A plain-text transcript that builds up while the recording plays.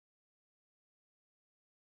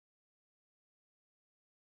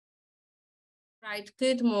Right,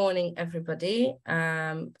 good morning, everybody.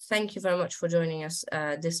 Thank you very much for joining us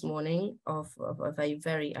this morning of a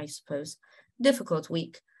very, I suppose, difficult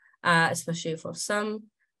week, especially for some.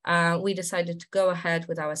 We decided to go ahead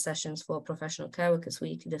with our sessions for Professional Care Workers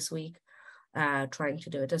Week this week, trying to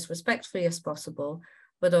do it as respectfully as possible,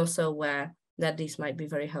 but also aware that these might be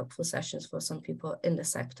very helpful sessions for some people in the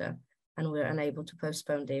sector, and we're unable to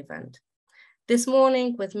postpone the event. This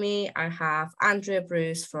morning with me, I have Andrea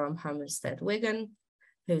Bruce from Homestead Wigan,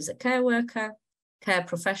 who's a care worker, care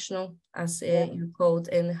professional, as you called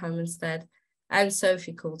in Homestead, and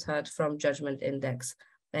Sophie Coulthard from Judgment Index,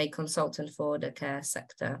 a consultant for the care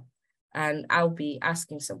sector. And I'll be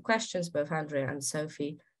asking some questions, both Andrea and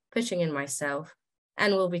Sophie, pitching in myself,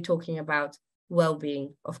 and we'll be talking about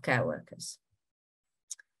well-being of care workers.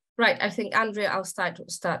 Right, I think, Andrea, I'll start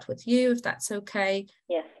with you, if that's okay.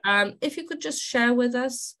 Yes. If you could just share with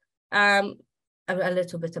us a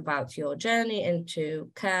little bit about your journey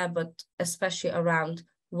into care, but especially around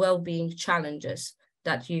well-being challenges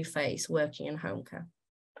that you face working in home care.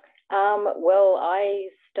 Well, I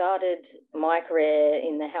started my career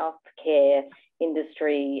in the healthcare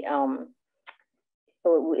industry when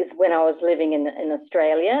I was living in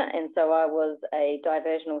Australia, and so I was a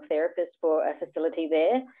diversional therapist for a facility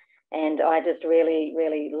there. And I just really,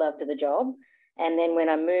 really loved the job. And then when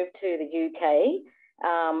I moved to the UK,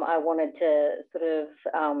 I wanted to sort of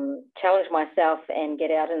challenge myself and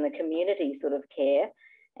get out in the community sort of care.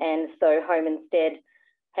 And so Homestead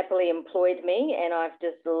happily employed me, and I've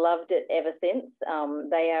just loved it ever since.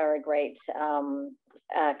 They are a great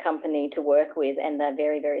company to work with, and they're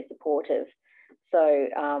very, very supportive. So,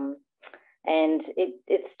 and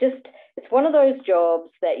it's one of those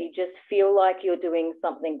jobs that you just feel like you're doing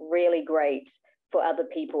something really great for other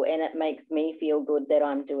people, and it makes me feel good that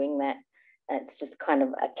I'm doing that. It's just kind of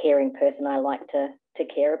a caring person. I like to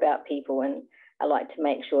care about people, and I like to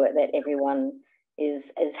make sure that everyone is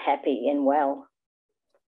happy and well.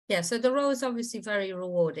 Yeah, so the role is obviously very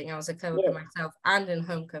rewarding. I was a care worker myself and in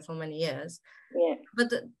home care for many years. Yeah.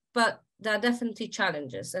 But there are definitely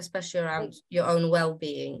challenges, especially around your own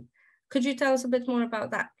well-being. Could you tell us a bit more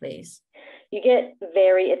about that, please? You get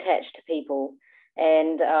very attached to people,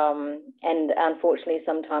 and unfortunately,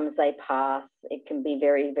 sometimes they pass. It can be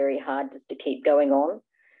very, very hard just to keep going on.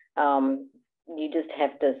 You just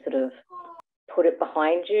have to sort of put it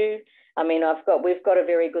behind you. I mean, we've got a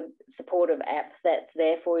very good supportive app that's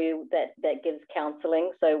there for you that gives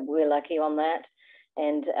counselling, so we're lucky on that.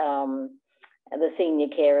 And the senior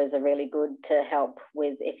carers are really good to help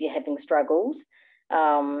with if you're having struggles.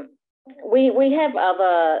 We have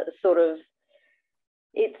other sort of,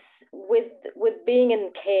 it's with being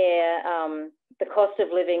in care, the cost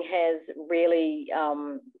of living has really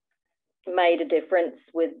made a difference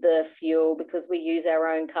with the fuel, because we use our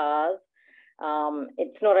own cars.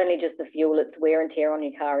 It's not only just the fuel, it's wear and tear on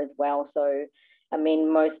your car as well. So, I mean,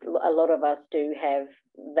 a lot of us do have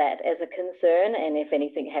that as a concern, and if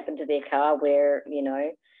anything happened to their car, where, you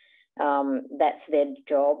know, that's their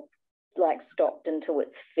job, like stopped until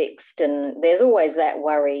it's fixed, and there's always that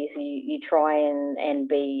worry. So you try and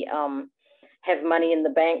be have money in the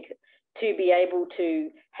bank to be able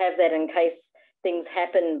to have that in case things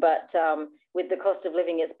happen. But with the cost of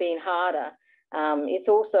living, it's been harder. It's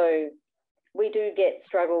also, we do get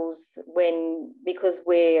struggles because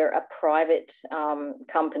we're a private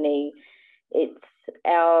company.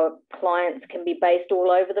 Our clients can be based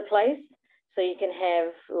all over the place. So you can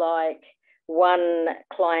have like one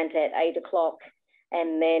client at 8 o'clock,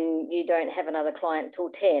 and then you don't have another client till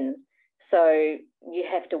 10. So you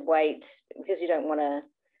have to wait, because you don't want to,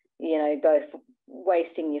 you know, go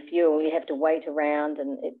wasting your fuel. You have to wait around,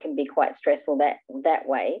 and it can be quite stressful that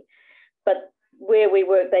way. But where we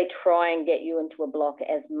work, they try and get you into a block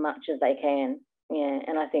as much as they can. Yeah,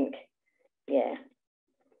 and I think, yeah,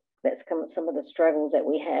 that's some of the struggles that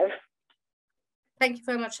we have. Thank you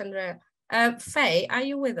very much, Andrea. Faye, are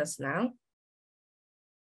you with us now?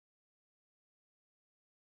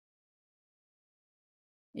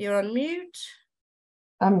 You're on mute.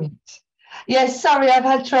 I'm mute. Yes, sorry, I've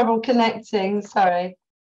had trouble connecting. Sorry.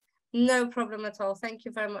 No problem at all. Thank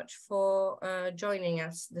you very much for joining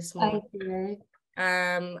us this morning. Thank you.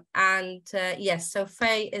 Yes, so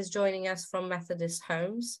Faye is joining us from Methodist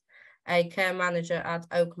Homes, a care manager at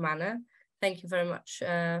Oak Manor. Thank you very much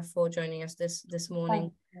for joining us this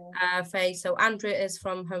morning, Faye. So Andrea is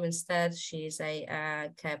from Homestead. She's a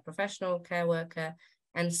care professional, care worker,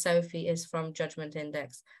 and Sophie is from Judgment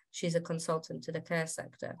Index. She's a consultant to the care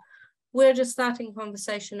sector. We're just starting a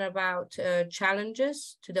conversation about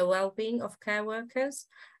challenges to the well-being of care workers,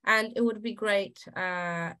 and it would be great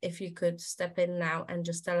if you could step in now and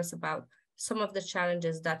just tell us about some of the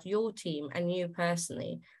challenges that your team and you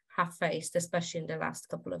personally have faced, especially in the last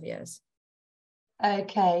couple of years?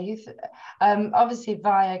 Okay, obviously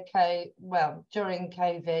during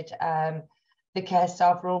COVID, the care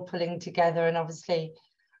staff were all pulling together, and obviously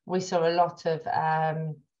we saw a lot of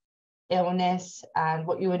illness and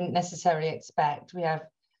what you wouldn't necessarily expect. We have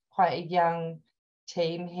quite a young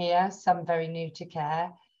team here, some very new to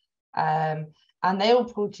care, and they all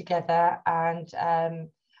pulled together and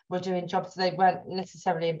were doing jobs they weren't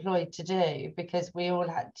necessarily employed to do, because we all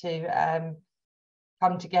had to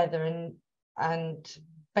come together and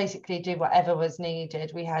basically do whatever was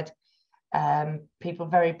needed. We had people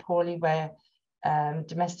very poorly where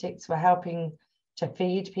domestics were helping to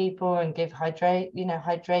feed people and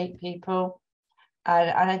hydrate people.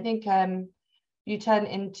 And I think you turn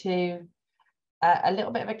into a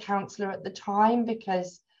little bit of a counsellor at the time,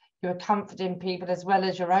 because you were comforting people as well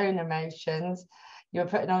as your own emotions. You were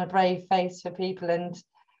putting on a brave face for people, and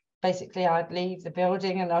basically I'd leave the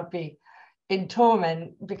building and I'd be in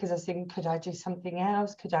torment because I was thinking, could I do something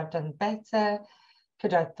else? Could I have done better?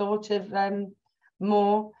 Could I have thought of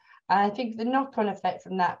more? And I think the knock-on effect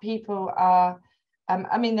from that, people are,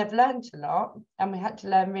 I mean, they've learned a lot, and we had to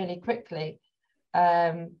learn really quickly.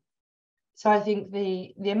 So I think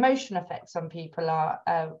the emotional effects on people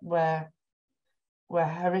were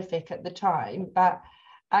horrific at the time, but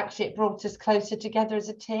actually it brought us closer together as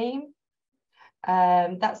a team.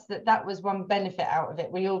 That was one benefit out of it.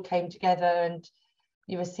 We all came together, and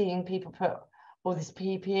you were seeing people put all this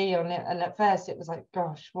PPE on it, and at first it was like,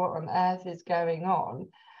 gosh, what on earth is going on?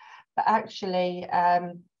 But actually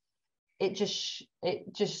it just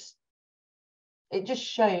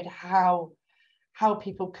showed how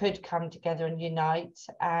people could come together and unite,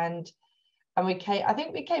 and I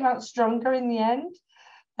think we came out stronger in the end.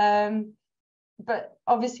 But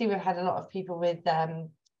obviously we've had a lot of people with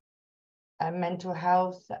mental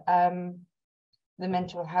health, the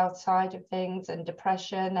mental health side of things, and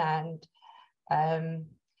depression, and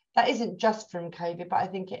that isn't just from COVID, but I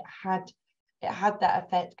think it had that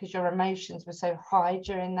effect because your emotions were so high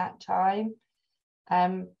during that time.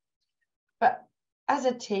 But as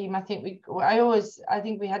a team, I think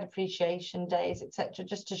we had appreciation days, etc.,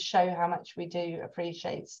 just to show how much we do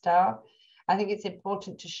appreciate staff. I think it's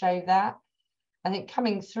important to show that. I think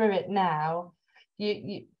coming through it now,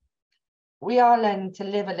 we are learning to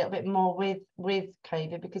live a little bit more with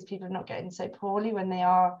COVID, because people are not getting so poorly when they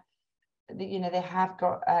are, they have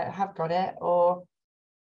got it, or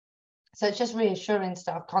so it's just reassuring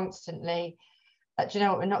staff constantly that, you know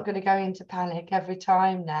what, we're not going to go into panic every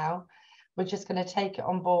time now. We're just going to take it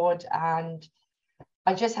on board, and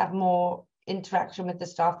I just have more interaction with the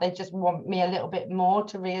staff. They just want me a little bit more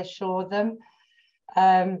to reassure them.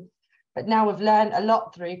 But now we've learned a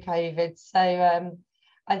lot through COVID, so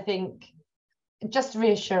I think just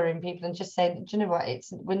reassuring people and just saying, do you know what,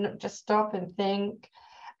 we're not, just stop and think,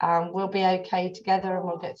 we'll be okay together and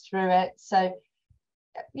we'll get through it. So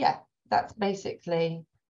yeah, that's basically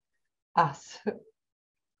us.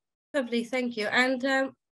 Lovely, thank you.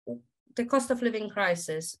 And the cost of living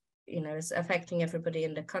crisis, is affecting everybody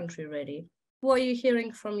in the country, really. What are you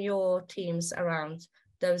hearing from your teams around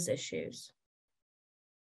those issues?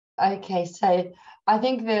 Okay, so I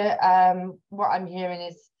think that what I'm hearing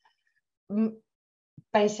is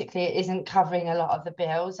basically it isn't covering a lot of the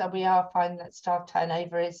bills, and we are finding that staff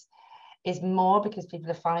turnover is more because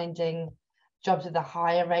people are finding jobs with a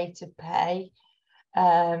higher rate of pay.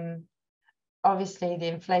 Obviously the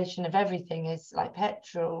inflation of everything is like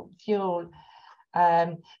petrol, fuel.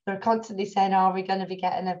 They're constantly saying, are we going to be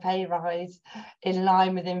getting a pay rise in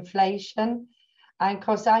line with inflation? And of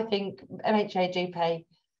course I think MHA do pay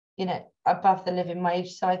above the living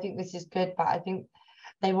wage, so I think this is good, but I think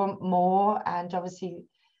they want more, and obviously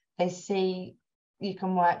they see you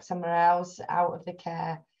can work somewhere else out of the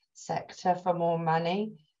care sector for more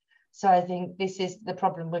money. So I think this is the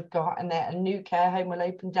problem we've got, and that a new care home will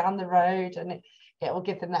open down the road, and it will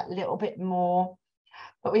give them that little bit more.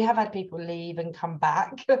 But we have had people leave and come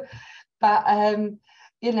back. But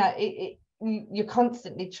you're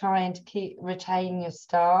constantly trying to retain your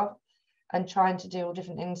staff and trying to do all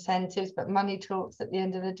different incentives, but money talks at the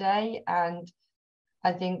end of the day. And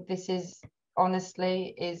I think this is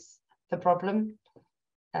honestly the problem.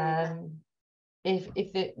 If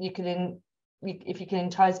you can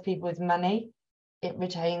entice people with money, it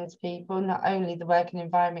retains people, not only the working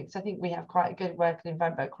environment, because I think we have quite a good working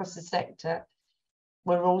environment, but across the sector,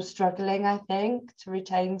 we're all struggling, I think, to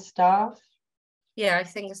retain staff. Yeah, I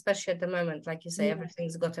think especially at the moment, like you say,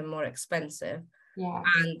 everything's gotten more expensive. Yeah.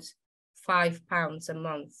 And £5 a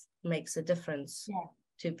month makes a difference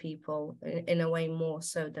to people in a way more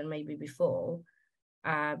so than maybe before,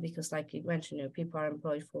 because like you mentioned, you know, people are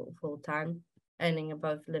employed full time, earning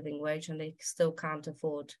above living wage, and they still can't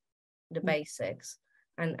afford the basics,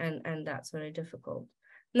 and that's very difficult.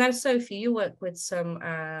 Now, Sophie, you work with some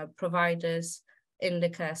providers in the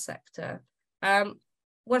care sector.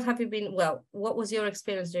 What was your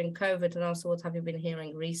experience during COVID, and also what have you been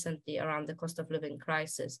hearing recently around the cost of living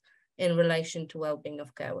crisis in relation to well-being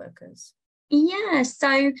of care workers? Yeah,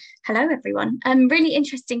 so hello everyone. Really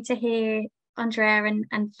interesting to hear Andrea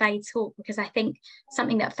and Faye talk, because I think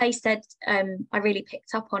something that Faye said I really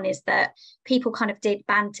picked up on is that people kind of did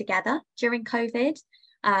band together during COVID.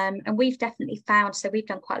 And we've definitely found, so we've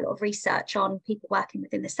done quite a lot of research on people working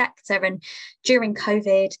within the sector, and during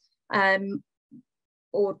COVID,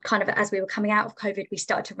 or kind of as we were coming out of COVID, we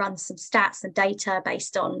started to run some stats and data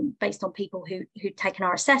based on people who'd taken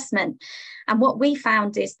our assessment. And what we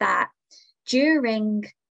found is that during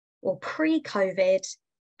or pre-COVID,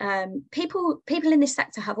 people in this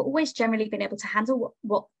sector have always generally been able to handle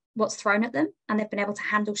what's thrown at them, and they've been able to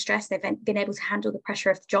handle stress. They've been able to handle the pressure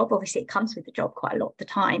of the job. Obviously, it comes with the job quite a lot of the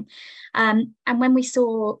time. And when we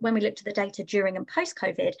looked at the data during and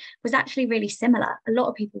post-COVID, was actually really similar. A lot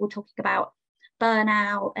of people were talking about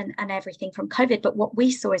burnout and everything from COVID, but what we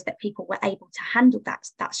saw is that people were able to handle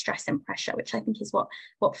that stress and pressure, which I think is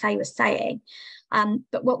what Faye was saying.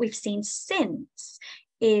 But what we've seen since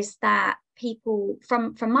is that people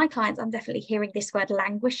from my clients, I'm definitely hearing this word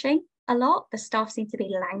languishing a lot. The staff seem to be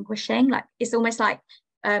languishing, like it's almost like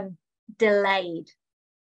delayed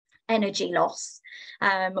energy loss,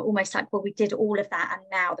 almost like, well, we did all of that and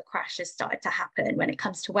now the crash has started to happen when it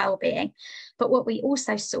comes to well-being. But what we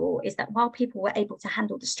also saw is that while people were able to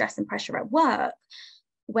handle the stress and pressure at work,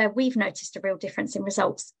 where we've noticed a real difference in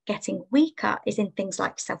results getting weaker is in things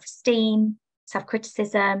like self-esteem,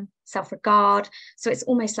 self-criticism, self-regard. So it's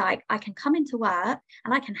almost like I can come into work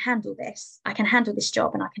and I can handle this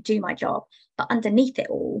job and I can do my job, but underneath it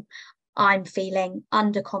all, I'm feeling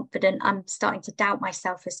underconfident. I'm starting to doubt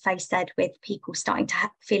myself, as Faye said, with people starting to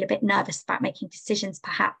feel a bit nervous about making decisions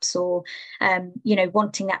perhaps, or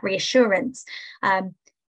wanting that reassurance.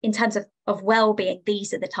 In terms of well-being,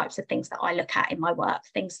 these are the types of things that I look at in my work,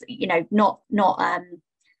 things, not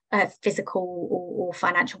physical or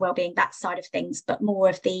financial well-being, that side of things, but more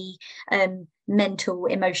of the mental,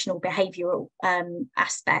 emotional, behavioural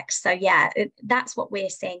aspects. So yeah, that's what we're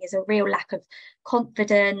seeing, is a real lack of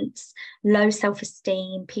confidence, low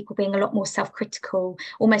self-esteem, people being a lot more self-critical,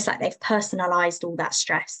 almost like they've personalised all that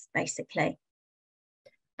stress, basically.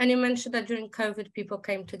 And you mentioned that during COVID, people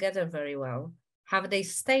came together very well. Have they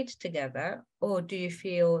stayed together, or do you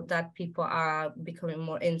feel that people are becoming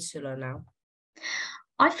more insular now?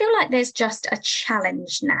 I feel like there's just a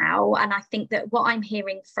challenge now, and I think that what I'm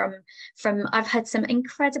hearing from I've heard some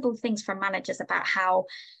incredible things from managers about how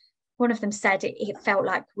one of them said it felt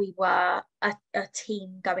like we were a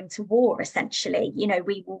team going to war, essentially.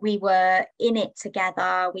 We were in it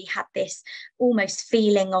together. We had this almost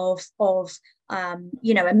feeling of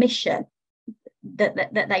a mission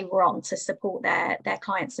that they were on to support their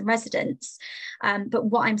clients and residents. But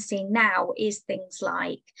what I'm seeing now is things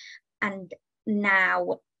like, and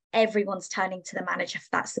now everyone's turning to the manager for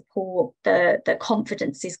that support. The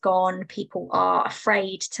confidence is gone. People are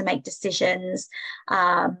afraid to make decisions.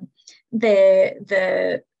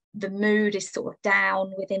 The mood is sort of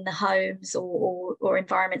down within the homes or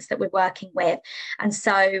environments that we're working with. And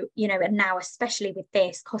so, and now especially with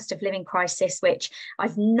this cost of living crisis, which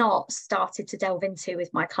I've not started to delve into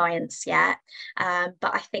with my clients yet,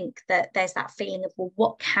 but I think that there's that feeling of, well,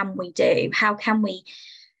 what can we do? How can we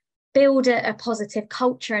build a positive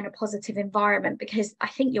culture and a positive environment? Because I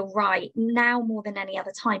think you're right, now more than any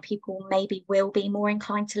other time, people maybe will be more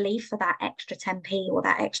inclined to leave for that extra 10p or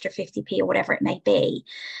that extra 50p or whatever it may be.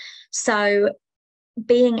 So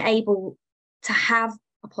being able to have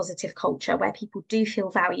a positive culture where people do feel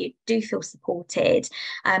valued, do feel supported,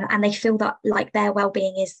 and they feel that like their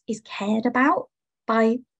well-being is cared about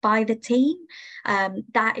by the team,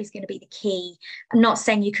 that is going to be the key. I'm not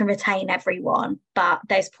saying you can retain everyone, but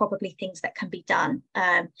there's probably things that can be done,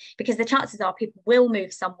 because the chances are people will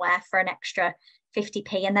move somewhere for an extra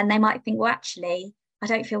 50p, and then they might think, well, actually, I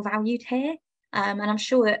don't feel valued here. And I'm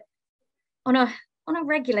sure that on a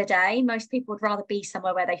regular day, most people would rather be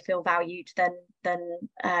somewhere where they feel valued than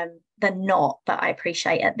not. But I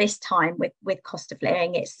appreciate at this time with cost of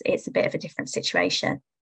living, it's a bit of a different situation.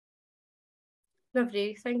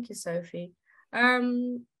 Lovely, thank you, Sophie.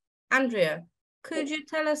 Andrea, could you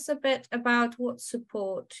tell us a bit about what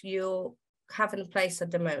support you have in place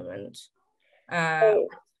at the moment at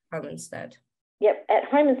Home Instead? Yep, at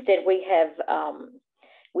Home Instead we have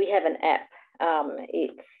we have an app.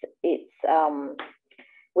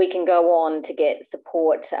 We can go on to get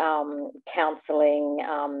support, counselling.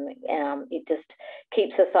 It just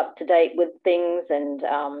keeps us up to date with things, and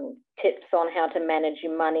tips on how to manage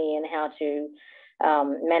your money and how to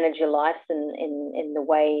manage your life in the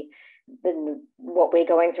way, what we're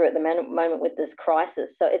going through at the moment with this crisis.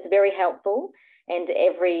 So it's very helpful, and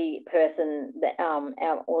every person,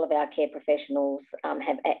 all of our care professionals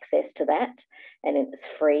have access to that, and it's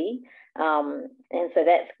free. And so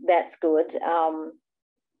that's good.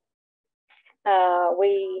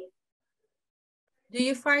 Do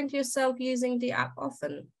you find yourself using the app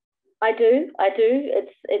often? I do.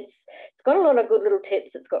 It's got a lot of good little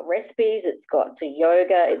tips. It's got recipes, it's got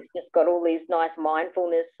yoga, it's just got all these nice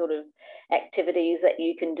mindfulness sort of activities that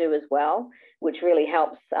you can do as well, which really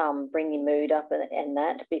helps bring your mood up and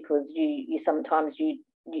that, because you sometimes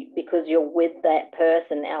because you're with that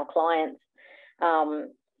person, our clients,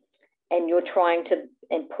 and you're trying to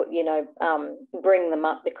bring them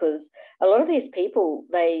up, because a lot of these people,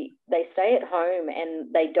 they stay at home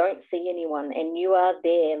and they don't see anyone, and you are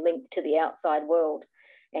there linked to the outside world,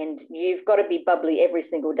 and you've got to be bubbly every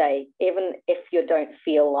single day, even if you don't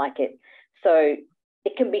feel like it. So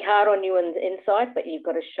it can be hard on you on the inside, but you've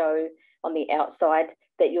got to show on the outside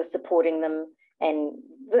that you're supporting them, and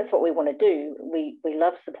that's what we want to do. We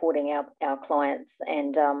love supporting our clients,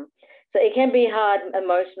 and so it can be hard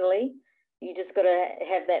emotionally. You just got to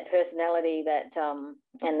have that personality that,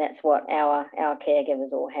 and that's what our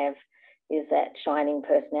caregivers all have, is that shining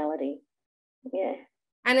personality. Yeah.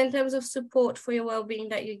 And in terms of support for your well-being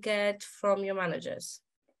that you get from your managers?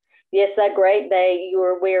 Yes, they're great.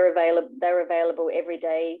 They're available every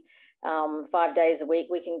day, 5 days a week.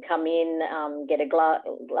 We can come in, get a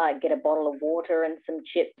bottle of water and some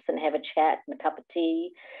chips and have a chat and a cup of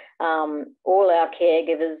tea. All our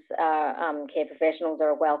caregivers, care professionals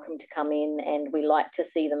are welcome to come in, and we like to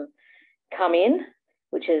see them come in,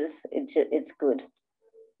 which is, it's good.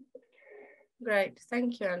 Great,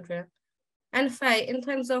 thank you, Andrea. And Faye, in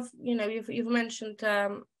terms of, you've mentioned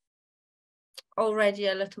already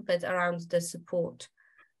a little bit around the support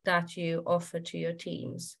that you offer to your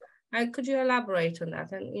teams. Could you elaborate on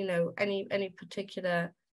that, and any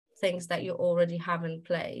particular things that you already have in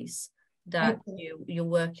place that you're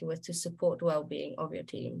working with to support well-being of your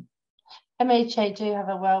team? MHA do have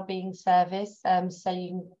a wellbeing service, so you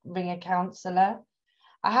can ring a counsellor.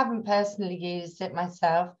 I haven't personally used it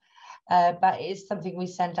myself, but it is something we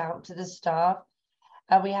send out to the staff.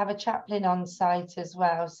 We have a chaplain on site as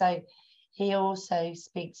well, so he also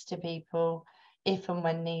speaks to people if and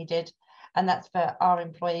when needed, and that's for our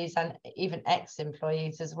employees and even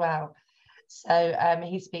ex-employees as well. So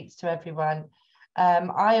he speaks to everyone.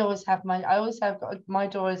 I always have my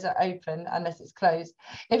doors are open unless it's closed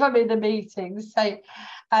if I'm in the meetings. So,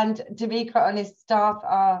 and to be quite honest,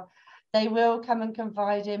 staff they will come and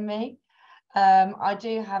confide in me. I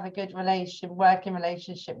do have a good working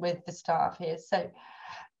relationship with the staff here. So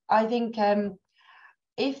I think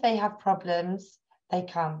if they have problems, they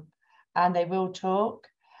come and they will talk.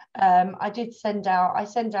 I send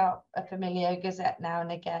out a Familiar Gazette now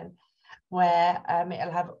and again, where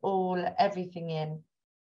it'll have everything in.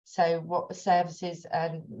 So what services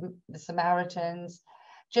and the Samaritans,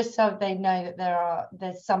 just so they know that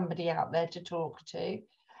there's somebody out there to talk to.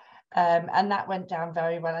 And that went down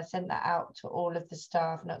very well. I sent that out to all of the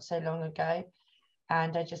staff not so long ago,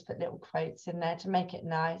 and I just put little quotes in there to make it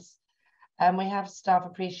nice. And we have staff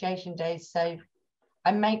appreciation days, so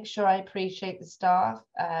I make sure I appreciate the staff.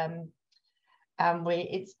 And I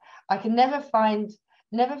can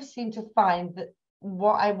never seem to find that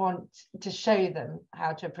what I want to show them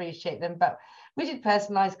how to appreciate them. But we did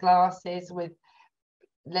personalised glasses with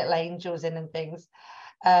little angels in and things.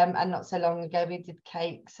 And not so long ago, we did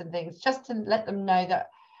cakes and things just to let them know that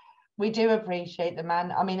we do appreciate them.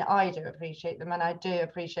 And I mean, I do appreciate them, and I do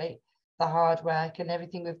appreciate the hard work and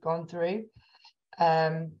everything we've gone through.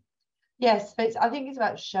 Yes, but I think it's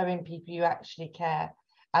about showing people you actually care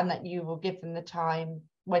and that you will give them the time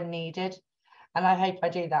when needed. And I hope I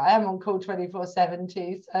do that. I am on call 24/7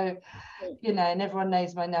 too. So, and everyone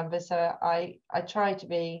knows my number. So I try to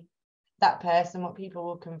be that person what people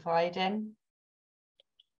will confide in.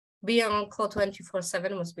 Being on call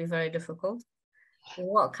 24/7 must be very difficult.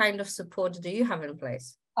 What kind of support do you have in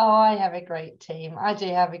place? Oh, I have a great team. I do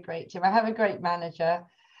have a great team. I have a great manager.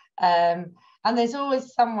 And there's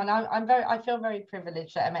always someone. I feel very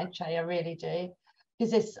privileged at MHA. I really do,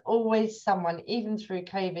 because there's always someone. Even through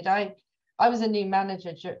COVID, I was a new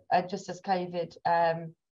manager just as COVID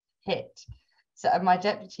hit. So my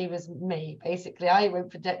deputy was me. Basically, I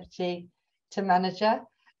went from deputy to manager.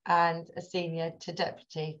 and a senior to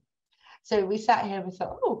deputy. So we sat here and we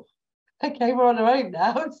thought, oh, okay, we're on our own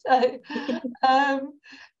now. So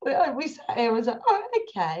we sat here and was like, oh,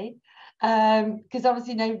 okay. Because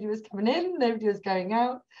obviously nobody was coming in, nobody was going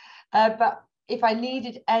out. But if I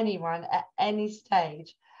needed anyone at any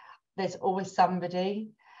stage, there's always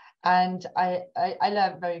somebody. And I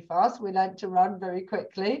learned very fast. We learned to run very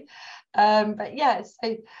quickly. But yeah,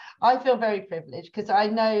 so I feel very privileged because I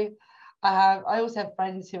know I also have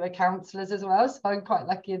friends who are counsellors as well. So I'm quite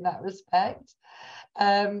lucky in that respect.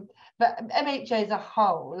 But MHA as a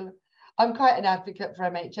whole, I'm quite an advocate for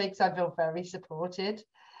MHA because I feel very supported.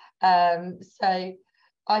 So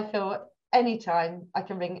I feel anytime I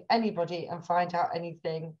can ring anybody and find out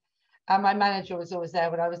anything. And my manager was always there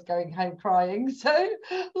when I was going home crying. So,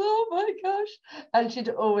 oh my gosh. And she'd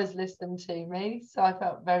always listen to me. So I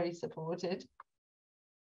felt very supported.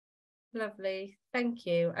 Lovely. Thank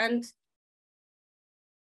you. And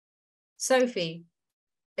Sophie,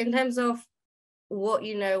 in terms of what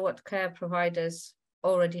you know, what care providers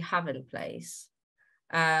already have in place,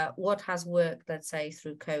 what has worked, let's say,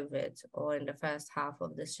 through COVID or in the first half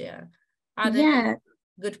of this year? Are there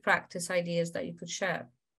good practice ideas that you could share?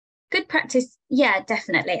 Good practice, yeah,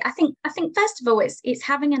 definitely. I think first of all, it's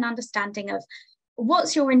having an understanding of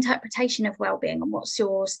what's your interpretation of wellbeing and what's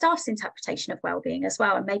your staff's interpretation of wellbeing as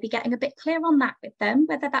well, and maybe getting a bit clear on that with them,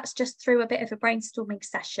 whether that's just through a bit of a brainstorming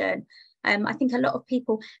session. I think a lot of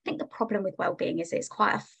people think the problem with wellbeing is it's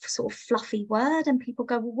quite a sort of fluffy word, and people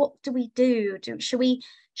go, well, what do we do? Should we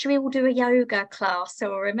all do a yoga class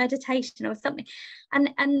or a meditation or something?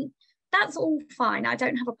 And that's all fine. I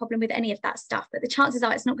don't have a problem with any of that stuff, but the chances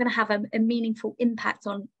are it's not going to have a meaningful impact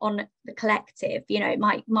on the collective. You know,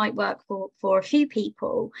 it might work for a few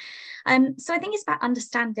people. So I think it's about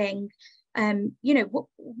understanding, you know,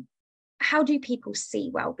 how do people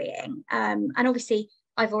see well-being? And obviously,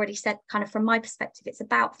 I've already said, kind of from my perspective, it's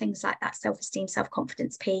about things like that self-esteem,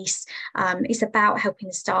 self-confidence piece. It's about helping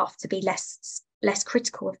the staff to be less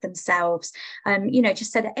critical of themselves. You know,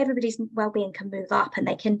 just so that everybody's well-being can move up and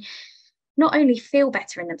they can not only feel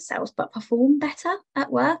better in themselves, but perform better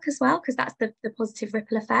at work as well, because that's the positive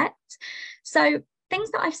ripple effect. So things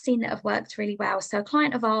that I've seen that have worked really well. So a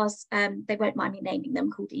client of ours, they won't mind me naming them,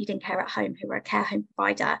 called Eden Care at Home, who are a care home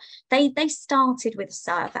provider. They started with a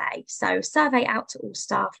survey. So survey out to all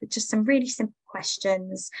staff with just some really simple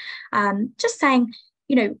questions, just saying,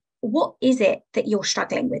 you know, what is it that you're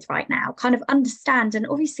struggling with right now? Kind of understand. And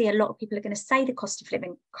obviously a lot of people are going to say the cost of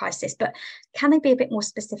living crisis, but can they be a bit more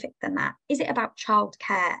specific than that? Is it about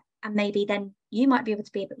childcare? And maybe then you might be able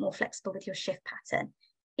to be a bit more flexible with your shift pattern.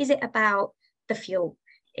 Is it about the fuel?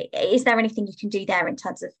 Is there anything you can do there in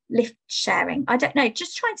terms of lift sharing? I don't know,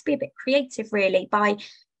 just trying to be a bit creative really by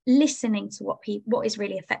listening to what is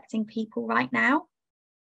really affecting people right now.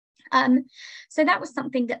 So that was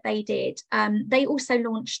something that they did. They also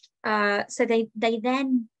launched, so they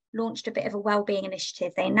then launched a bit of a wellbeing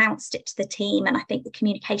initiative. They announced it to the team, and I think the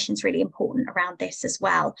communication is really important around this as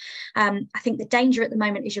well. I think the danger at the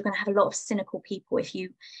moment is you're going to have a lot of cynical people if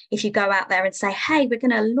you go out there and say, hey, we're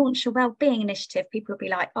going to launch a wellbeing initiative. People will be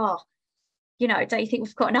like, oh, you know, don't you think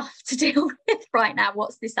we've got enough to deal with right now?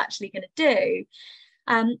 What's this actually going to do?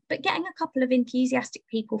 But getting a couple of enthusiastic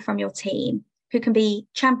people from your team who can be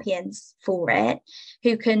champions for it,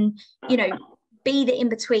 who can, you know, be the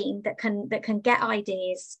in-between that can get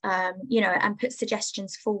ideas, you know, and put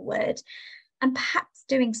suggestions forward, and perhaps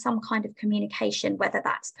doing some kind of communication, whether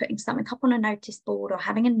that's putting something up on a notice board or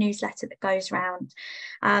having a newsletter that goes around.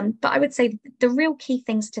 But I would say the real key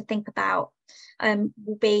things to think about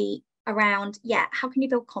will be around, how can you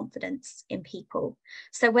build confidence in people?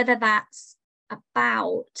 So whether that's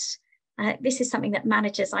about, this is something that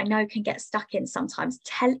managers I know can get stuck in sometimes.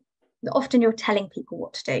 Often you're telling people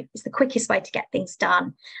what to do. It's the quickest way to get things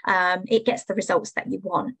done. It gets the results that you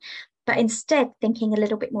want. But instead, thinking a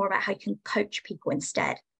little bit more about how you can coach people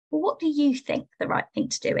instead. Well, what do you think the right thing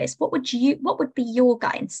to do is? What would be your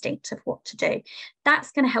gut instinct of what to do?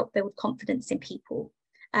 That's going to help build confidence in people.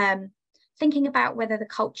 Thinking about whether the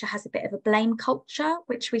culture has a bit of a blame culture,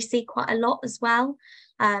 which we see quite a lot as well,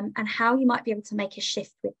 and how you might be able to make a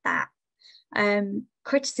shift with that.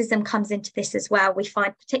 Criticism comes into this as well. We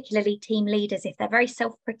find particularly team leaders, if they're very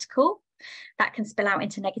self-critical, that can spill out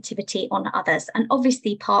into negativity on others. And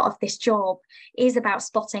obviously part of this job is about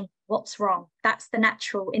spotting what's wrong. That's the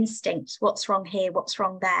natural instinct. What's wrong here? What's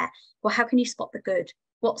wrong there? Well, how can you spot the good?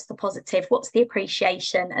 What's the positive? What's the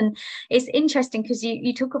appreciation? And it's interesting because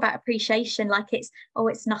you talk about appreciation like it's, oh,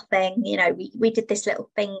 it's nothing, you know, we did this little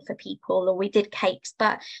thing for people, or we did cakes,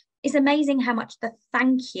 but it's amazing how much the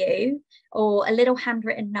thank you or a little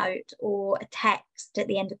handwritten note or a text at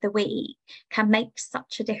the end of the week can make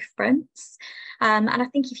such a difference. And I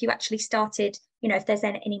think if you actually started, you know, if there's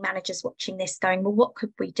any managers watching this going, well, what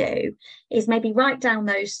could we do, is maybe write down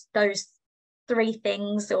those 3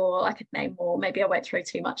 things, or I could name more, maybe I won't throw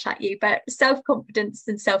too much at you, but self-confidence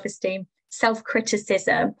and self-esteem,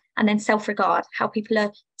 self-criticism, and then self-regard, how people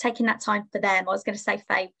are taking that time for them. I was going to say,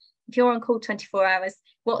 Faye, if you're on call 24 hours,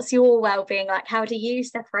 what's your well-being like? How do you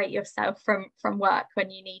separate yourself from work when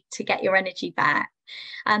you need to get your energy back?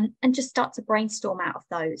 And just start to brainstorm out of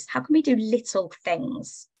those. How can we do little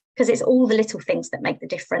things? Because it's all the little things that make the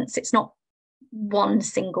difference. It's not one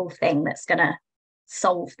single thing that's going to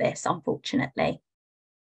solve this, unfortunately.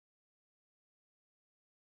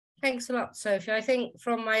 Thanks a lot, Sophie. I think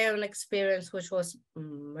from my own experience, which was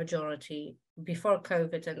majority before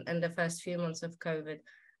COVID and the first few months of COVID,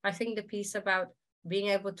 I think the piece about being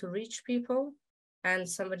able to reach people and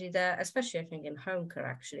somebody there, especially I think in home care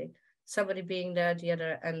actually, somebody being there at the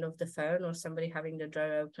other end of the phone, or somebody having the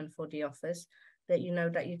door open for the office, that you know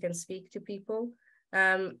that you can speak to people.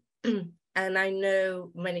 And I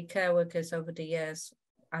know many care workers over the years,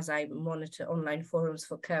 as I monitor online forums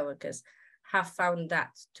for care workers, have found that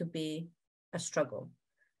to be a struggle,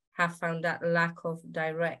 have found that lack of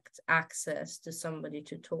direct access to somebody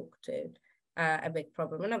to talk to a big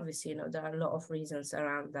problem. And obviously, you know, there are a lot of reasons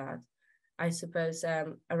around that. I suppose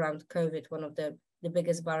around COVID, one of the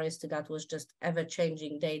biggest barriers to that was just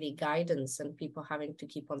ever-changing daily guidance and people having to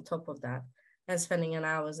keep on top of that and spending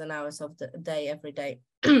hours and hours of the day every day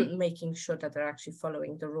making sure that they're actually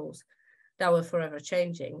following the rules that were forever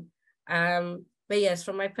changing. But yes,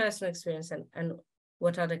 from my personal experience and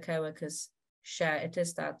what other care workers share, it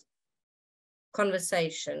is that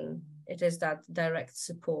conversation, it is that direct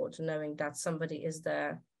support, knowing that somebody is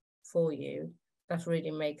there for you, that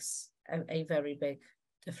really makes a very big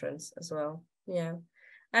difference as well. Yeah.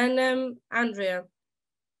 And Andrea,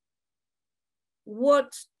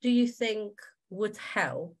 what do you think would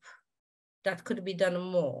help that could be done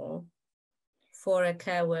more for a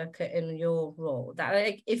care worker in your role? That,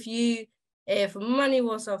 like, if money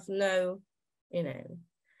was of no, you know,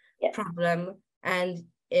 problem, and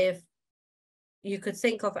if you could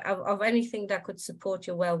think of anything that could support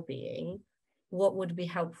your well-being, what would be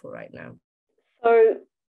helpful right now? So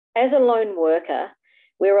as a lone worker,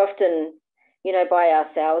 we're often, you know, by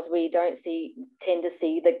ourselves. We don't tend to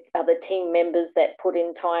see the other team members that put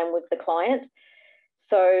in time with the client.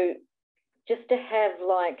 So just to have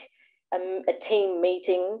like a team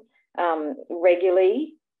meeting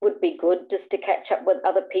regularly would be good, just to catch up with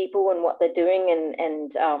other people and what they're doing,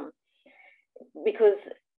 and because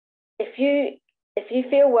if you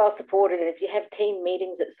feel well supported, and if you have team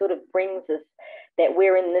meetings, it sort of brings us that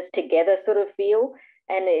we're in this together sort of feel,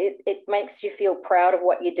 and it makes you feel proud of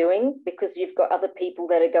what you're doing because you've got other people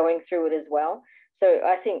that are going through it as well. So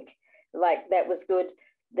I think like that was good.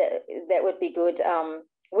 That would be good.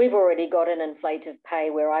 We've already got an inflated pay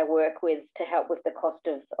where I work with to help with the cost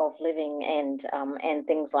of living and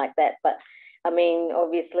things like that. But I mean,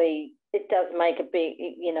 obviously, it does make a big,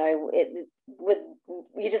 you know,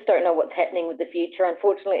 you just don't know what's happening with the future,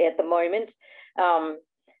 unfortunately, at the moment.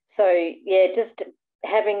 So yeah, just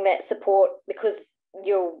having that support, because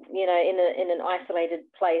you're, you know, in an isolated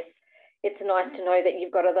place, it's nice to know that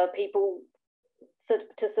you've got other people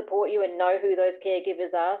to support you and know who those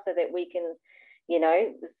caregivers are, so that we can, you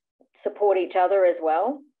know, support each other as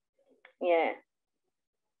well. Yeah,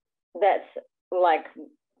 that's like,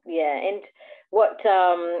 yeah. And what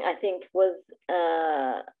I think was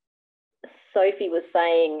Sophie was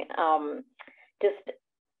saying, just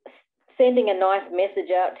sending a nice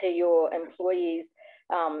message out to your employees,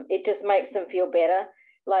 it just makes them feel better.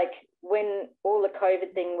 Like when all the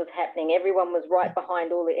COVID thing was happening, everyone was right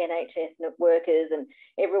behind all the NHS workers, and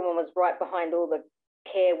everyone was right behind all the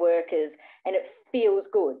care workers, and it feels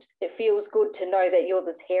good. It feels good to know that you're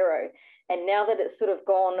this hero. And now that it's sort of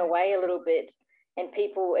gone away a little bit and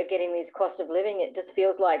people are getting these cost of living, it just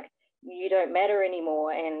feels like you don't matter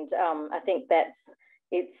anymore. And I think that's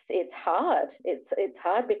it's hard. It's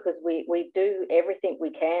hard because we do everything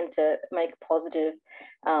we can to make a positive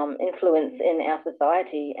influence in our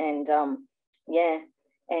society, and yeah,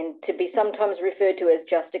 and to be sometimes referred to as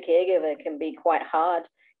just a caregiver can be quite hard.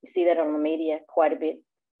 You see that on the media quite a bit.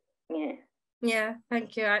 Yeah,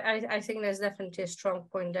 thank you. I think there's definitely a strong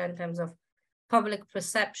point there in terms of public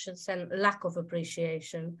perceptions and lack of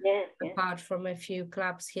appreciation. Yeah. Apart from a few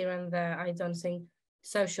clubs here and there, I don't think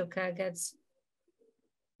social care gets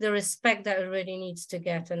the respect that it really needs to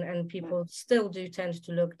get, and people still do tend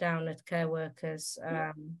to look down at care workers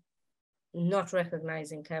not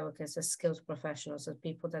recognizing care workers as skilled professionals, as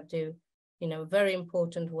people that do, you know, very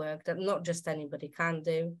important work that not just anybody can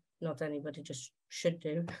do, not anybody just should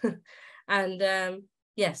do. And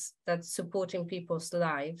yes, that supporting people's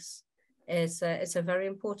lives is it's a very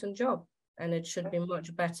important job, and it should be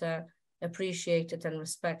much better appreciated and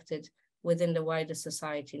respected within the wider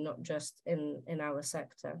society, not just in our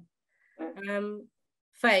sector.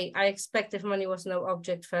 Faye, I expect if money was no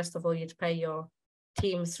object, first of all, you'd pay your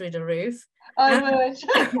team through the roof. I would.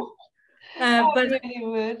 I but really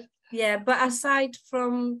would. Yeah, but aside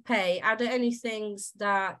from pay, are there any things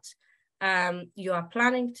that you are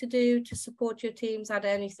planning to do to support your teams? Are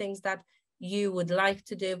there any things that you would like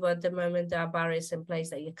to do, but at the moment there are barriers in place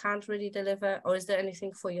that you can't really deliver? Or is there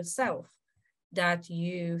anything for yourself that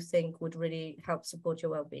you think would really help support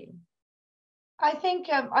your well-being? I think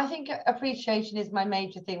appreciation is my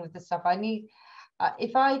major thing with the stuff. I need,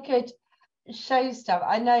 if I could show stuff,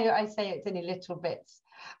 I know I say it's only little bits.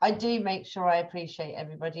 I do make sure I appreciate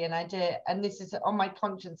everybody, and I do, and this is on my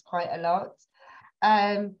conscience quite a lot.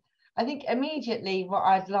 I think immediately what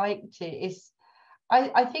I'd like to is,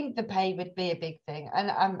 I think the pay would be a big thing,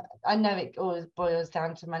 and I know it always boils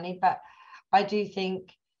down to money, but I do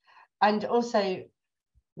think, and also,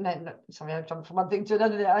 no, sorry, I've jumped from one thing to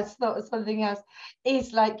another. I thought of something else.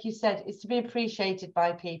 Is, like you said, is to be appreciated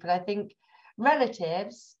by people. I think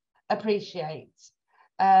relatives appreciate,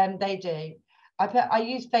 they do. I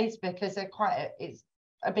use Facebook as it's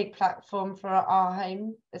a big platform for our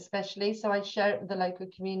home, especially. So I share it with the local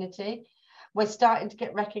community. We're starting to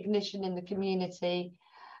get recognition in the community,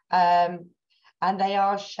 and they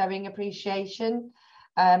are showing appreciation.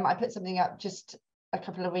 I put something up just a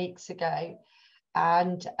couple of weeks ago,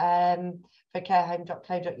 and for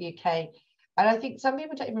carehome.co.uk, and I think some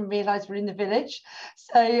people don't even realise we're in the village.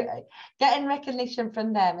 So getting recognition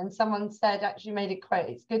from them, and someone said, actually made a quote,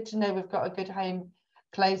 it's good to know we've got a good home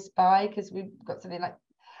close by, because we've got something like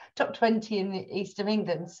top 20 in the east of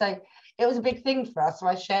England. So it was a big thing for us. So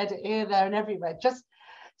I shared it here, there and everywhere, just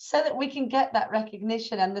so that we can get that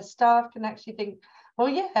recognition, and the staff can actually think, well,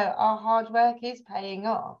 yeah, our hard work is paying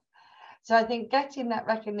off. So I think getting that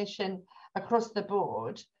recognition across the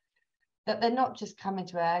board, that they're not just coming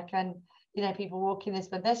to work, and, you know, people walk in this,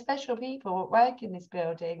 but they're special people that work in this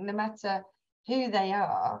building, no matter who they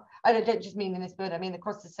are. I don't just mean in this building, I mean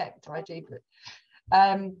across the sector, I do. But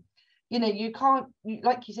you know, you can't,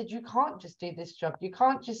 like you said, you can't just do this job. You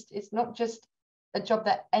can't just, it's not just a job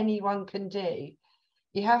that anyone can do.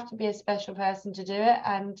 You have to be a special person to do it.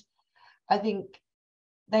 And I think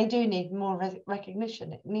they do need more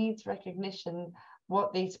recognition. It needs recognition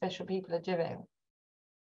what these special people are doing.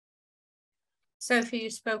 Sophie, you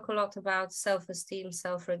spoke a lot about self-esteem,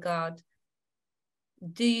 self-regard.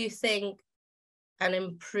 Do you think an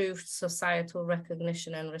improved societal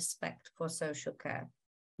recognition and respect for social care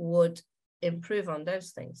would improve on those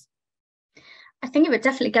things? I think it would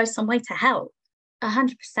definitely go some way to help.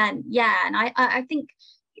 100%. Yeah. And I think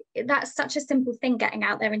that's such a simple thing, getting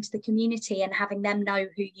out there into the community and having them know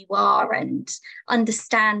who you are and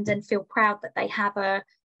understand and feel proud that they have a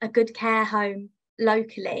good care home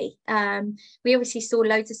locally. We obviously saw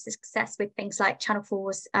loads of success with things like Channel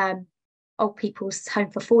 4's old people's home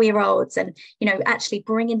for 4-year-olds, and, you know, actually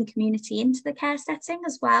bringing the community into the care setting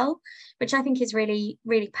as well, which I think is really,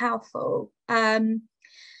 really powerful.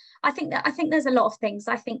 I think there's a lot of things.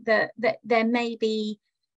 I think that there may be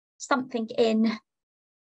something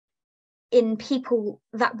in people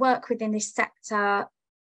that work within this sector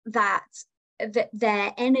that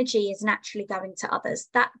their energy is naturally going to others.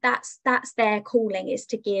 That's their calling, is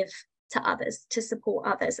to give to others, to support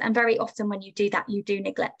others. And very often when you do that, you do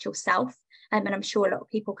neglect yourself. And I'm sure a lot of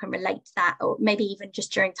people can relate to that, or maybe even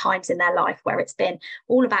just during times in their life where it's been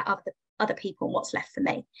all about other people and what's left for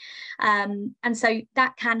me. And so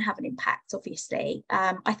that can have an impact, obviously.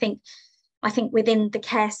 I think within the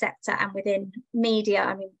care sector and within media,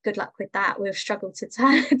 I mean, good luck with that. We've struggled to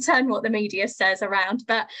turn what the media says around.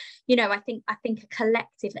 But, you know, I think a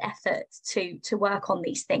collective effort to work on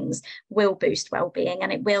these things will boost wellbeing,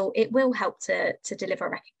 and it will help to deliver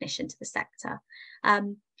recognition to the sector.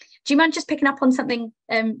 Do you mind just picking up on something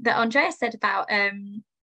that Andrea said about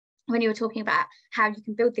when you were talking about how you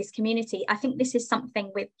can build this community? I think this is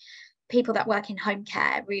something with people that work in home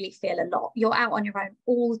care really feel a lot. You're out on your own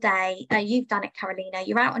all day. You've done it, Karolina.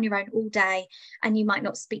 You're out on your own all day and you might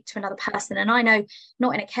not speak to another person. And I know,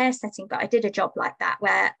 not in a care setting, but I did a job like that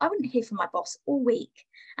where I wouldn't hear from my boss all week.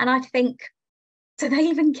 And I'd think, do they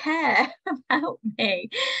even care about me?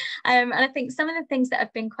 And I think some of the things that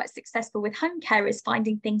have been quite successful with home care is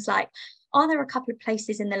finding things like are there a couple of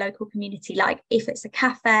places in the local community, like if it's a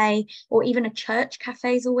cafe or even a church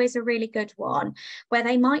cafe is always a really good one, where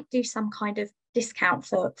they might do some kind of discount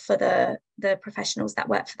for the professionals that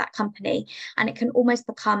work for that company, and it can almost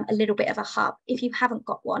become a little bit of a hub. If you haven't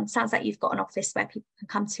got one, sounds like you've got an office where people can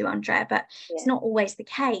come to, Andrea, but it's not always the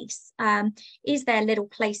case. Is there little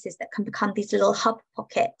places that can become these little hub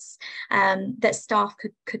pockets that staff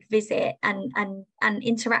could visit and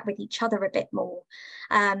interact with each other a bit more?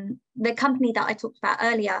 The company that I talked about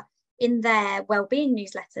earlier, in their Wellbeing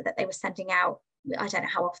newsletter that they were sending out, I don't know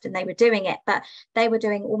how often they were doing it, but they were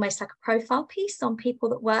doing almost like a profile piece on people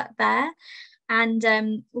that work there.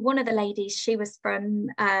 And one of the ladies, she was from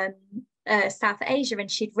South Asia, and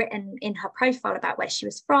she'd written in her profile about where she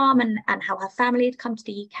was from and how her family had come to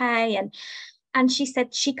the UK. And she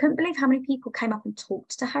said she couldn't believe how many people came up and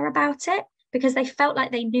talked to her about it, because they felt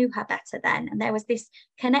like they knew her better then. And there was this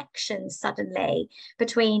connection suddenly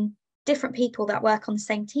between different people that work on the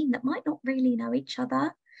same team that might not really know each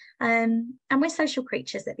other. And we're social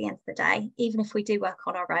creatures at the end of the day, even if we do work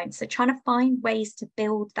on our own. So trying to find ways to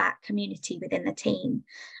build that community within the team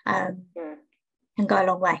can go a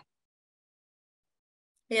long way.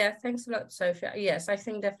 Yeah, thanks a lot, Sophie. Yes, I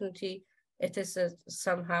think definitely it is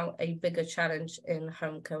somehow a bigger challenge in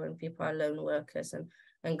home care when people are lone workers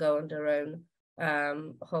and go on their own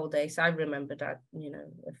holidays. I remember that,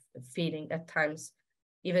 feeling at times,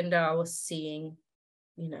 even though I was seeing,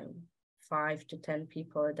 5 to 10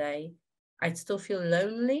 people a day, I'd still feel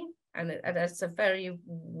lonely, and that's a very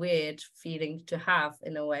weird feeling to have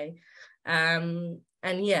in a way. And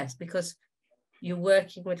yes, because you're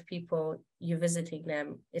working with people, you're visiting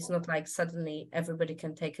them. It's not like suddenly everybody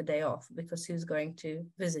can take a day off, because who's going to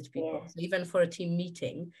visit people? Yeah. So even for a team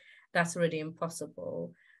meeting, that's already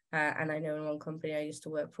impossible. And I know in one company I used to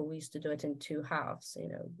work for, we used to do it in 2 halves.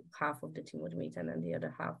 Half of the team would meet and then the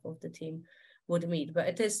other half of the team would meet. But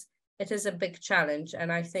it is a big challenge.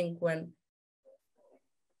 And I think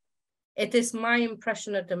it is my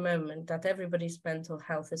impression at the moment that everybody's mental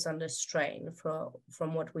health is under strain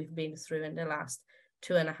from what we've been through in the last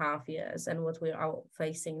 2.5 years and what we are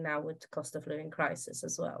facing now with the cost of living crisis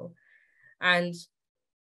as well. And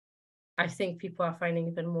I think people are finding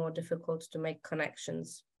it even more difficult to make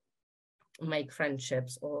connections, make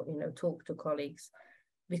friendships, or talk to colleagues,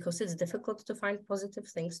 because it's difficult to find positive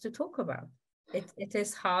things to talk about. It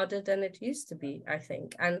is harder than it used to be, I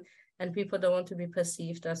think, and people don't want to be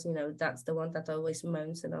perceived as that's the one that always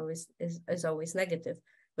moans and always is always negative.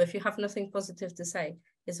 But if you have nothing positive to say,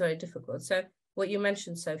 it's very difficult. So what you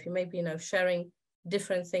mentioned, Sophie, maybe sharing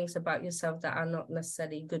different things about yourself that are not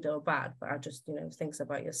necessarily good or bad, but are just things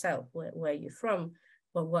about yourself, where you're from,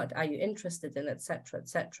 or what are you interested in, etc.,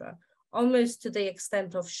 etc. Almost to the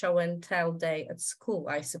extent of show and tell day at school,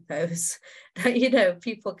 I suppose, that,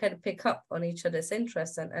 people can pick up on each other's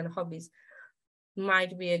interests and hobbies,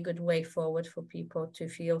 might be a good way forward for people to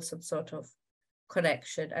feel some sort of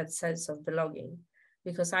connection and sense of belonging.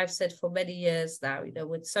 Because I've said for many years now,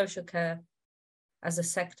 with social care as a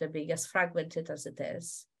sector being as fragmented as it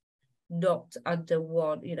is, not under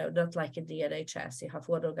one, not like in the NHS, you have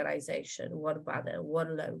one organization, one banner,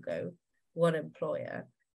 one logo, one employer.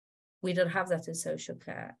 We don't have that in social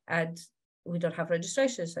care, and we don't have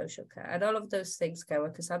registration in social care. And all of those things, care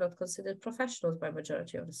workers are not considered professionals by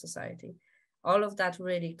majority of the society. All of that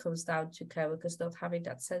really comes down to care workers not having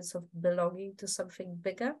that sense of belonging to something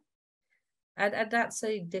bigger. And that's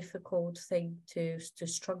a difficult thing to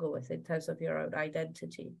struggle with in terms of your own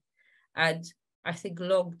identity. And I think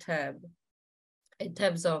long term, in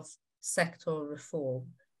terms of sectoral reform,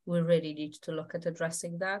 we really need to look at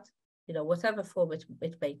addressing that. Whatever form it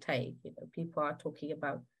may take. People are talking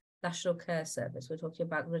about National Care Service, we're talking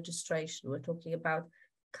about registration, we're talking about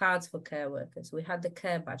cards for care workers, we had the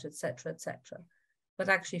care badge, etc., etc. But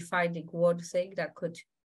actually finding one thing that could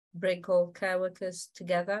bring all care workers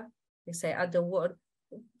together. They say under one,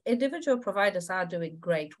 individual providers are doing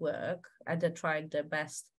great work and they're trying their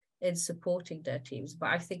best in supporting their teams, but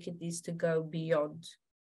I think it needs to go beyond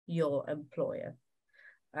your employer.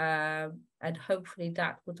 And hopefully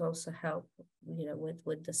that would also help,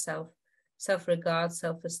 with the self-regard,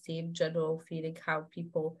 self-esteem, general feeling, how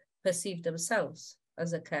people perceive themselves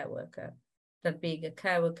as a care worker, that being a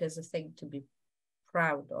care worker is a thing to be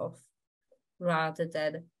proud of, rather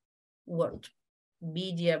than what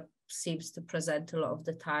media seems to present a lot of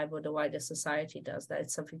the time, or the wider society does, that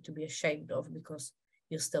it's something to be ashamed of because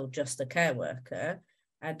you're still just a care worker,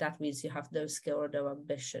 and that means you have no skill or no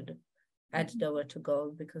ambition and nowhere to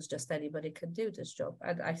go, because just anybody can do this job.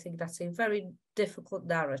 And I think that's a very difficult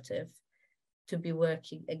narrative to be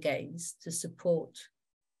working against, to support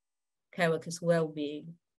care workers'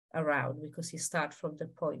 well-being around, because you start from the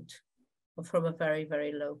point, or from a very,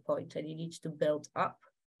 very low point, and you need to build up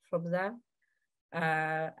from there.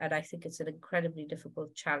 And I think it's an incredibly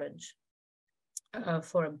difficult challenge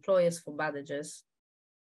for employers, for managers,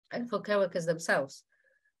 and for care workers themselves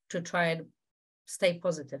to try and stay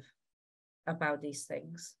positive about these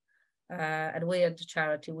things. And we at the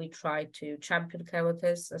charity, we try to champion care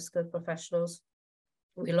workers as skilled professionals.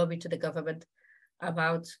 We lobby to the government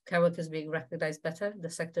about care workers being recognised better, the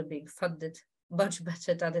sector being funded much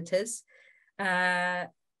better than it is.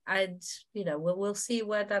 And, you know, we'll see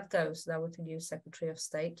where that goes now with the new Secretary of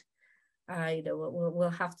State. You know, we'll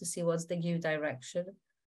have to see what's the new direction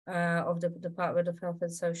of the Department of Health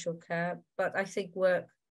and Social Care. But I think work,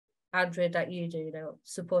 Andrea, that you do, you know,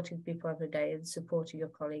 supporting people every day and supporting your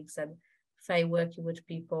colleagues, and Faye, working with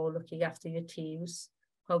people, looking after your teams,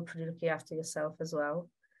 hopefully looking after yourself as well.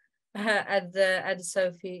 And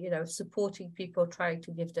Sophie, you know, supporting people, trying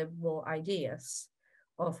to give them more ideas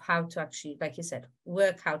of how to actually, like you said,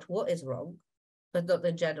 work out what is wrong, but not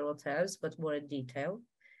in general terms, but more in detail,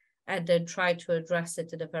 and then try to address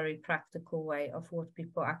it in a very practical way of what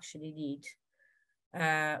people actually need,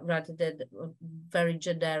 rather than very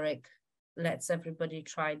generic, let's everybody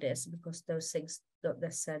try this, because those things don't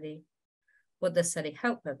necessarily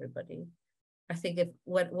help everybody. I think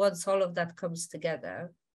once all of that comes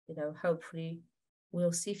together, you know, hopefully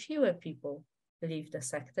we'll see fewer people leave the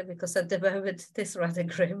sector, because at the moment it is rather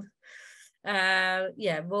grim.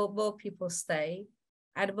 Yeah, more people stay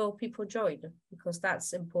and more people join, because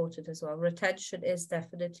that's important as well. Retention is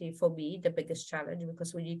definitely, for me, the biggest challenge,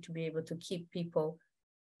 because we need to be able to keep people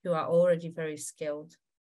who are already very skilled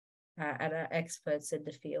and are experts in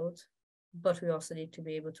the field. But we also need to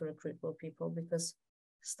be able to recruit more people, because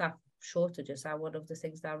staff shortages are one of the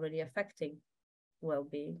things that are really affecting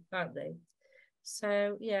well-being, aren't they?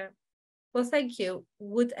 So, yeah. Well, thank you.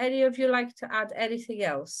 Would any of you like to add anything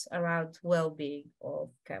else around well-being of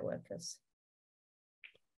care workers?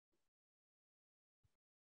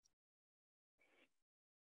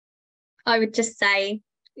 I would just say,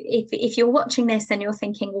 if you're watching this and you're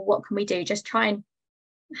thinking, well, what can we do? Just try and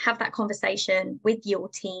have that conversation with your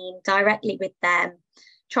team, directly with them.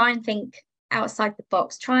 Try and think outside the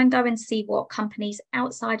box. Try and go and see what companies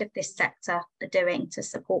outside of this sector are doing to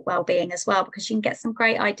support wellbeing as well, because you can get some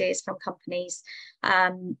great ideas from companies,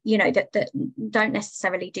 you know, that don't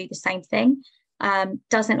necessarily do the same thing.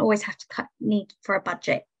 Doesn't always have to need for a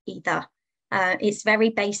budget either. It's very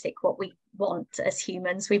basic what we want as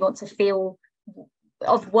humans. We want to feel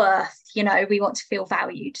of worth, you know, we want to feel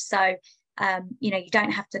valued. So, you know, you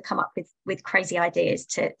don't have to come up with crazy ideas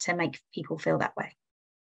to make people feel that way.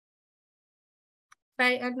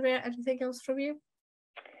 Right, Andrea, anything else from you?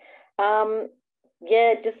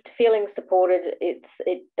 Yeah, just feeling supported.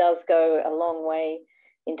 It does go a long way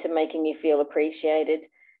into making you feel appreciated,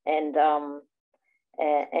 and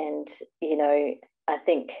you know, I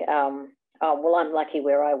think well, I'm lucky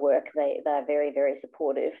where I work. They're very, very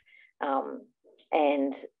supportive,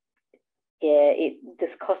 and yeah, this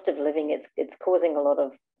cost of living, it's causing a lot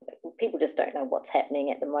of people just don't know what's happening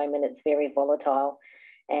at the moment. It's very volatile,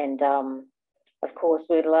 and of course,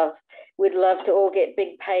 we'd love to all get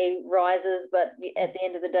big pay rises, but at the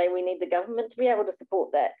end of the day, we need the government to be able to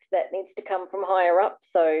support that. That needs to come from higher up.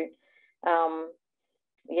 So,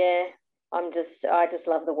 yeah, I just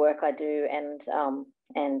love the work I do,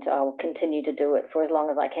 and I'll continue to do it for as long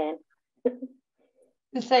as I can.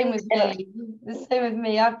 The same with me. The same with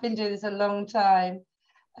me. I've been doing this a long time.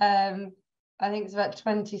 I think it's about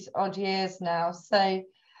 20 odd years now. So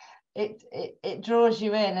it draws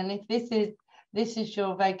you in, and if this is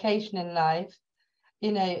your vocation in life,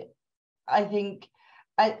 you know, I think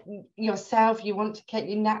yourself, you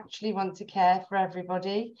naturally want to care for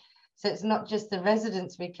everybody. So it's not just the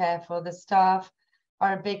residents we care for, the staff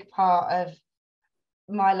are a big part of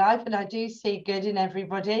my life, and I do see good in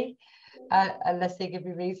everybody, unless they give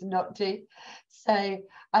me reason not to. So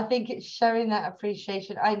I think it's showing that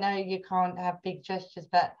appreciation. I know you can't have big gestures,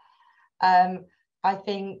 but I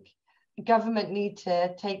think government need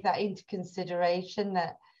to take that into consideration,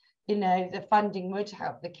 that, you know, the funding would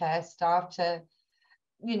help the care staff to,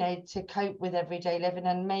 you know, to cope with everyday living,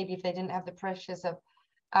 and maybe if they didn't have the pressures of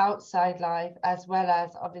outside life, as well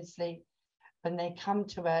as obviously when they come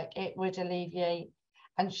to work, it would alleviate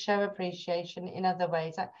and show appreciation in other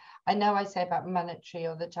ways. I know I say about monetary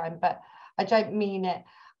all the time, but I don't mean it.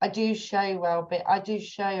 I do show well-being. I do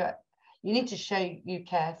show, you need to show you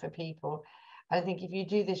care for people. I think if you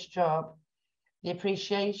do this job, the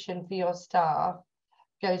appreciation for your staff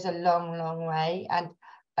goes a long, long way. And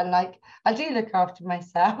And like, I do look after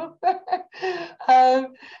myself.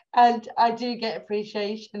 And I do get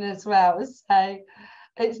appreciation as well. So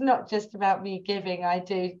it's not just about me giving, I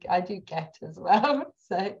do get as well.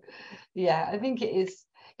 So yeah, I think it is,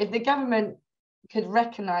 if the government could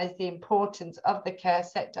recognise the importance of the care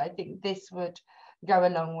sector, I think this would go a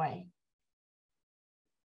long way.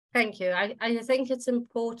 Thank you. I think it's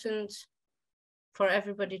important for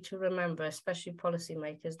everybody to remember, especially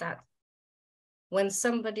policymakers, that when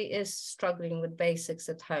somebody is struggling with basics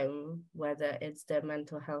at home, whether it's their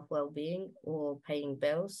mental health well-being or paying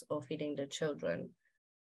bills or feeding their children,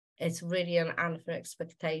 it's really an unfair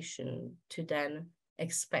expectation to then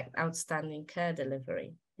expect outstanding care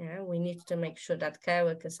delivery. Yeah, we need to make sure that care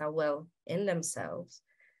workers are well in themselves,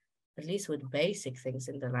 at least with basic things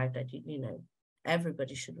in their life that you know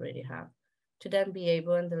everybody should really have, to then be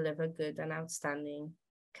able and deliver good and outstanding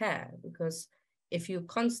care. Because if you're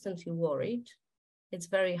constantly worried, it's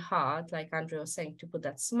very hard, like Andrea was saying, to put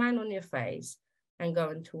that smile on your face and go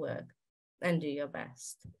into work and do your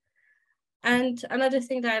best. And another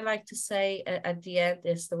thing that I like to say at the end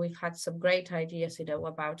is that we've had some great ideas, you know,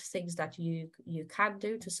 about things that you can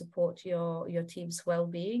do to support your team's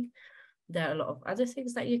well-being. There are a lot of other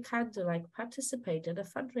things that you can do, like participate in a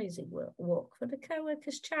fundraising walk for the Care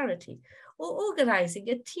Workers charity, or organising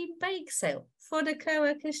a team bake sale for the Care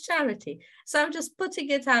Workers charity. So I'm just putting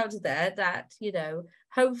it out there that, you know,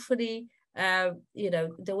 hopefully, you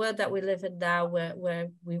know, the world that we live in now, where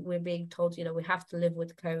we're being told, you know, we have to live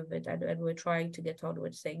with COVID, and we're trying to get on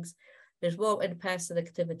with things. There's more in-person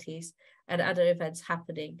activities and other events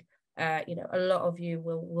happening. You know, a lot of you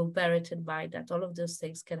will bear it in mind that all of those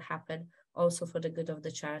things can happen also for the good of the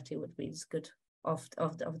charity, which means good of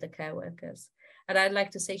the care workers. And I'd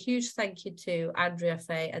like to say huge thank you to Andrea,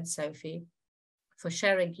 Faye and Sophie for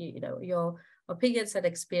sharing, you know, your opinions and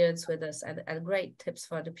experience with us, and great tips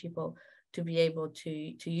for other people to be able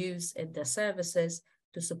to use in their services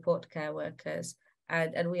to support care workers.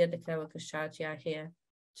 And we at the Care Workers charity are here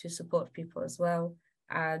to support people as well.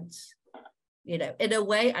 And, you know, in a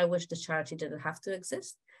way, I wish the charity didn't have to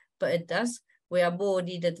exist, but it does. We are more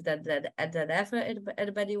needed than ever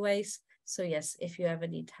in many ways. So yes, if you ever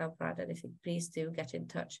need help around anything, please do get in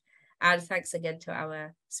touch. And thanks again to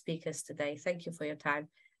our speakers today. Thank you for your time.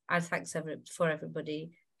 And thanks for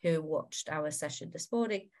everybody who watched our session this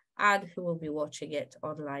morning and who will be watching it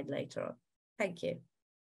online later on. Thank you.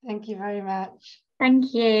 Thank you very much.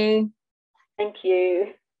 Thank you. Thank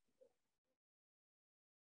you.